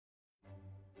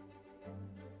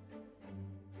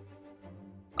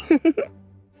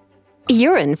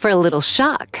You're in for a little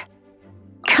shock.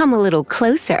 Come a little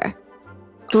closer.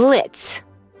 Blitz.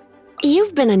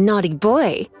 You've been a naughty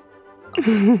boy.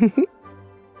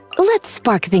 Let's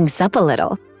spark things up a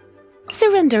little.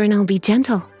 Surrender and I'll be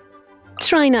gentle.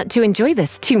 Try not to enjoy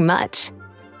this too much.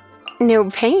 No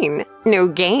pain, no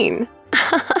gain.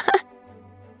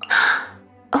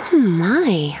 Oh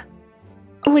my.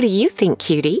 What do you think,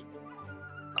 cutie?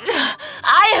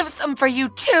 I have some for you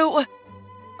too.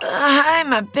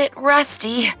 I'm a bit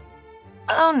rusty.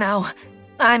 Oh no,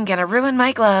 I'm gonna ruin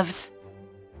my gloves.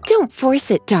 Don't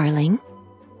force it, darling.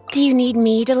 Do you need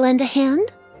me to lend a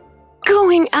hand?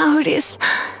 Going out is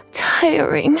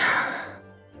tiring.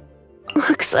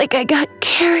 Looks like I got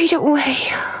carried away.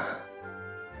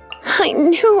 I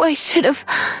knew I should have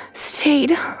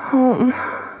stayed home.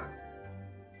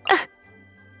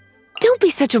 Don't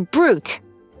be such a brute.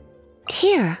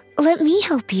 Here, let me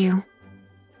help you.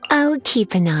 I'll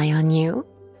keep an eye on you.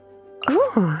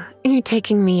 Ooh, you're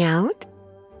taking me out?